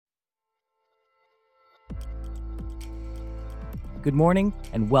Good morning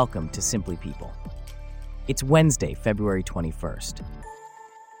and welcome to Simply People. It's Wednesday, February 21st.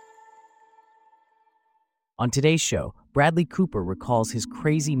 On today's show, Bradley Cooper recalls his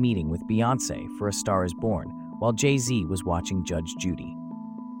crazy meeting with Beyonce for A Star is Born while Jay-Z was watching Judge Judy.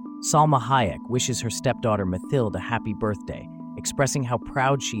 Salma Hayek wishes her stepdaughter Mathilde a happy birthday, expressing how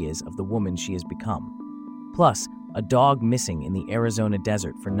proud she is of the woman she has become. Plus, a dog missing in the Arizona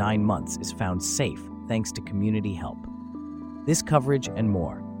desert for 9 months is found safe thanks to community help. This coverage and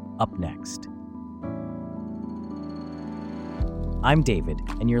more, up next. I'm David,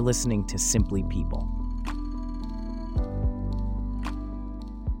 and you're listening to Simply People.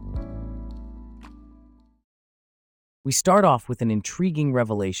 We start off with an intriguing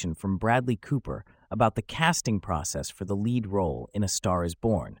revelation from Bradley Cooper about the casting process for the lead role in A Star is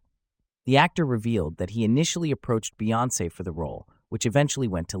Born. The actor revealed that he initially approached Beyonce for the role, which eventually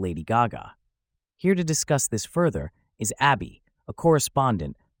went to Lady Gaga. Here to discuss this further is Abby, a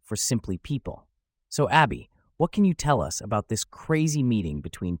correspondent for Simply People. So Abby, what can you tell us about this crazy meeting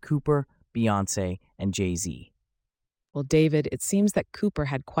between Cooper, Beyonce, and Jay-Z? Well, David, it seems that Cooper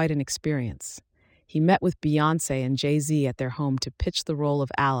had quite an experience. He met with Beyonce and Jay-Z at their home to pitch the role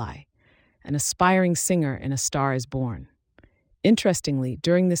of Ally, an aspiring singer in A Star is Born. Interestingly,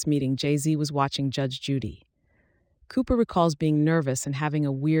 during this meeting, Jay-Z was watching Judge Judy. Cooper recalls being nervous and having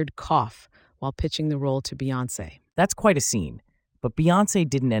a weird cough while pitching the role to Beyonce. That's quite a scene, but Beyonce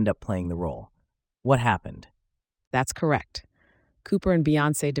didn't end up playing the role. What happened? That's correct. Cooper and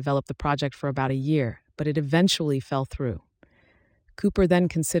Beyonce developed the project for about a year, but it eventually fell through. Cooper then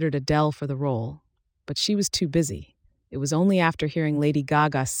considered Adele for the role, but she was too busy. It was only after hearing Lady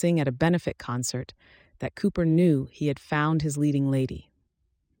Gaga sing at a benefit concert that Cooper knew he had found his leading lady.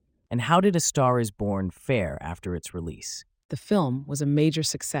 And how did A Star is Born fare after its release? The film was a major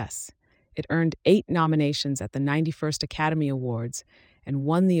success. It earned 8 nominations at the 91st Academy Awards and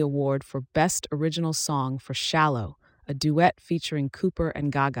won the award for Best Original Song for Shallow, a duet featuring Cooper and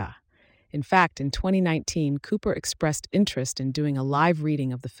Gaga. In fact, in 2019, Cooper expressed interest in doing a live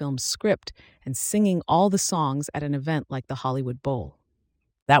reading of the film's script and singing all the songs at an event like the Hollywood Bowl.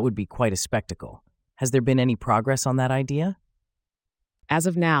 That would be quite a spectacle. Has there been any progress on that idea? As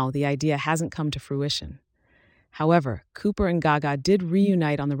of now, the idea hasn't come to fruition. However, Cooper and Gaga did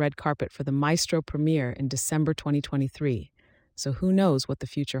reunite on the red carpet for the Maestro premiere in December 2023, so who knows what the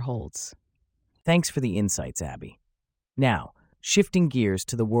future holds. Thanks for the insights, Abby. Now, shifting gears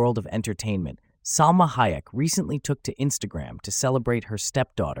to the world of entertainment, Salma Hayek recently took to Instagram to celebrate her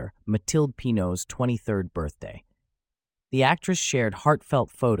stepdaughter, Mathilde Pinot's 23rd birthday. The actress shared heartfelt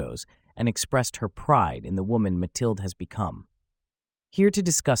photos and expressed her pride in the woman Mathilde has become. Here to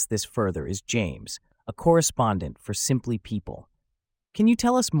discuss this further is James, a correspondent for Simply People. Can you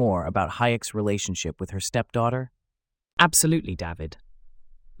tell us more about Hayek's relationship with her stepdaughter? Absolutely, David.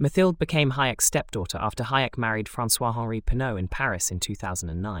 Mathilde became Hayek's stepdaughter after Hayek married François-Henri Pinault in Paris in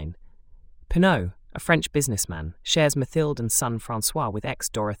 2009. Pinault, a French businessman, shares Mathilde and son François with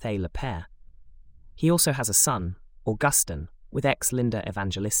ex-Dorothée Lepere. He also has a son, Augustin, with ex-Linda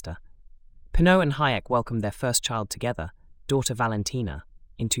Evangelista. Pinault and Hayek welcomed their first child together, daughter Valentina,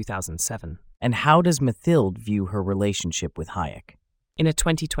 in 2007. And how does Mathilde view her relationship with Hayek? In a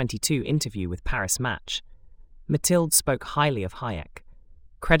 2022 interview with Paris Match, Mathilde spoke highly of Hayek,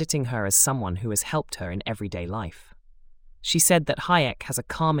 crediting her as someone who has helped her in everyday life. She said that Hayek has a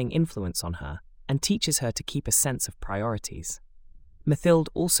calming influence on her and teaches her to keep a sense of priorities. Mathilde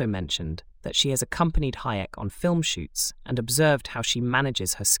also mentioned that she has accompanied Hayek on film shoots and observed how she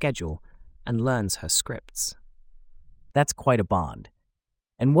manages her schedule and learns her scripts. That's quite a bond.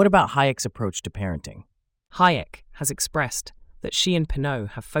 And what about Hayek's approach to parenting? Hayek has expressed that she and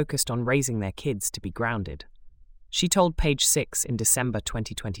Pinault have focused on raising their kids to be grounded. She told Page 6 in December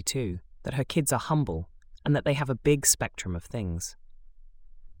 2022 that her kids are humble and that they have a big spectrum of things.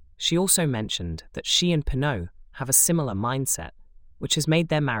 She also mentioned that she and Pinault have a similar mindset, which has made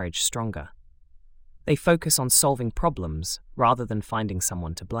their marriage stronger. They focus on solving problems rather than finding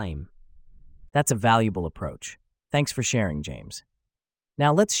someone to blame. That's a valuable approach. Thanks for sharing, James.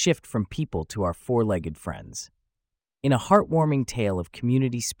 Now let's shift from people to our four-legged friends. In a heartwarming tale of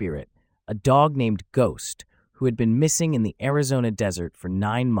community spirit, a dog named Ghost, who had been missing in the Arizona desert for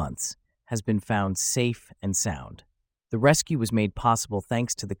 9 months, has been found safe and sound. The rescue was made possible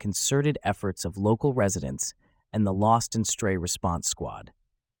thanks to the concerted efforts of local residents and the Lost and Stray Response Squad.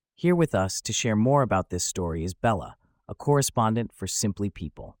 Here with us to share more about this story is Bella, a correspondent for Simply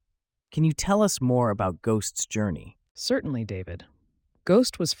People. Can you tell us more about Ghost's journey? Certainly, David.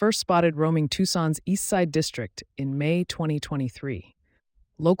 Ghost was first spotted roaming Tucson's East Side District in May 2023.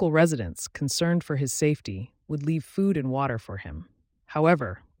 Local residents, concerned for his safety, would leave food and water for him.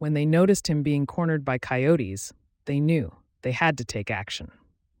 However, when they noticed him being cornered by coyotes, they knew they had to take action.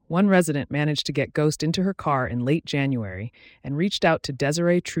 One resident managed to get Ghost into her car in late January and reached out to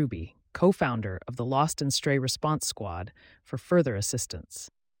Desiree Truby, co-founder of the Lost and Stray Response Squad, for further assistance.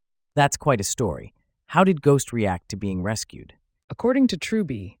 That's quite a story. How did Ghost react to being rescued? According to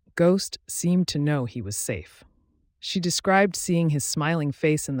Truby, Ghost seemed to know he was safe. She described seeing his smiling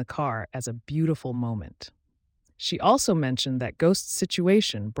face in the car as a beautiful moment. She also mentioned that Ghost's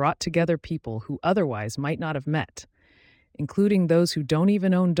situation brought together people who otherwise might not have met, including those who don't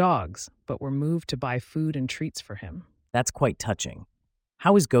even own dogs but were moved to buy food and treats for him. That's quite touching.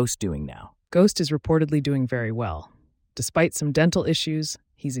 How is Ghost doing now? Ghost is reportedly doing very well. Despite some dental issues,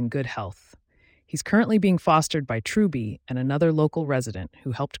 he's in good health. He's currently being fostered by Truby and another local resident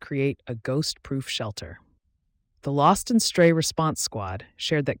who helped create a ghost-proof shelter. The Lost and Stray Response Squad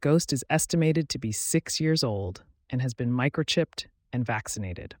shared that Ghost is estimated to be 6 years old and has been microchipped and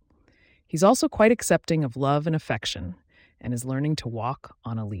vaccinated. He's also quite accepting of love and affection and is learning to walk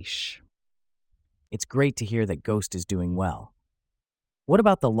on a leash. It's great to hear that Ghost is doing well. What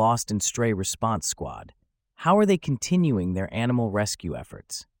about the Lost and Stray Response Squad? How are they continuing their animal rescue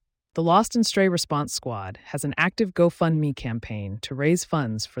efforts? The Lost and Stray Response Squad has an active GoFundMe campaign to raise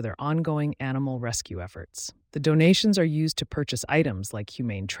funds for their ongoing animal rescue efforts. The donations are used to purchase items like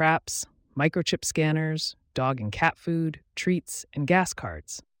humane traps, microchip scanners, dog and cat food, treats, and gas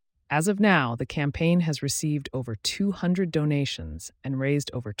cards. As of now, the campaign has received over 200 donations and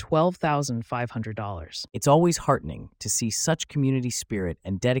raised over $12,500. It's always heartening to see such community spirit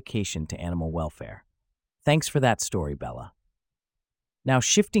and dedication to animal welfare. Thanks for that story, Bella. Now,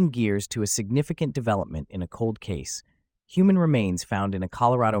 shifting gears to a significant development in a cold case, human remains found in a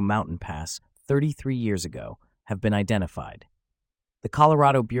Colorado mountain pass 33 years ago have been identified. The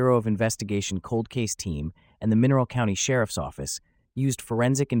Colorado Bureau of Investigation cold case team and the Mineral County Sheriff's Office used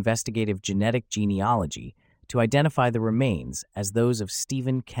forensic investigative genetic genealogy to identify the remains as those of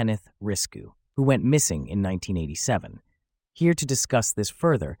Stephen Kenneth Risku, who went missing in 1987. Here to discuss this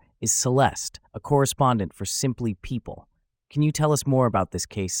further is Celeste, a correspondent for Simply People. Can you tell us more about this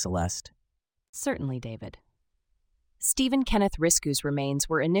case, Celeste? Certainly, David. Stephen Kenneth Risku's remains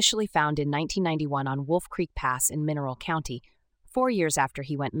were initially found in 1991 on Wolf Creek Pass in Mineral County, 4 years after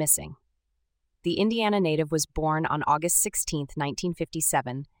he went missing. The Indiana native was born on August 16,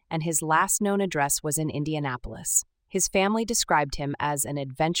 1957, and his last known address was in Indianapolis. His family described him as an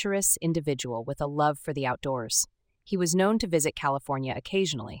adventurous individual with a love for the outdoors. He was known to visit California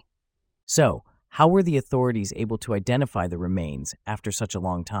occasionally. So, how were the authorities able to identify the remains after such a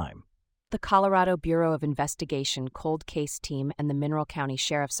long time? The Colorado Bureau of Investigation cold case team and the Mineral County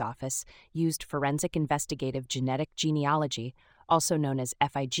Sheriff's Office used forensic investigative genetic genealogy, also known as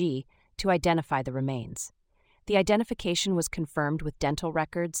FIG, to identify the remains. The identification was confirmed with dental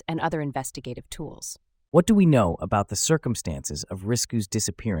records and other investigative tools. What do we know about the circumstances of Risku's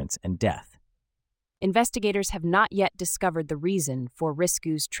disappearance and death? Investigators have not yet discovered the reason for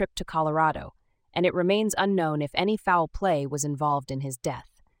Risku's trip to Colorado, and it remains unknown if any foul play was involved in his death.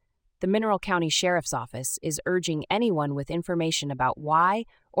 The Mineral County Sheriff's Office is urging anyone with information about why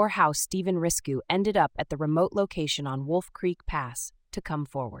or how Stephen Risku ended up at the remote location on Wolf Creek Pass to come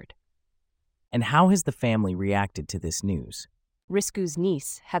forward. And how has the family reacted to this news? Risku's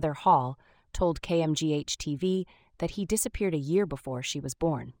niece, Heather Hall, told KMGH-TV that he disappeared a year before she was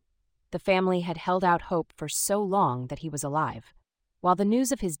born. The family had held out hope for so long that he was alive. While the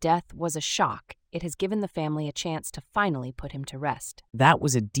news of his death was a shock, it has given the family a chance to finally put him to rest. That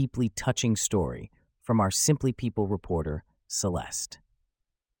was a deeply touching story from our Simply People reporter, Celeste.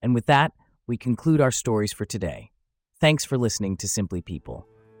 And with that, we conclude our stories for today. Thanks for listening to Simply People.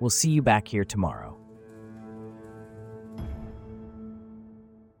 We'll see you back here tomorrow.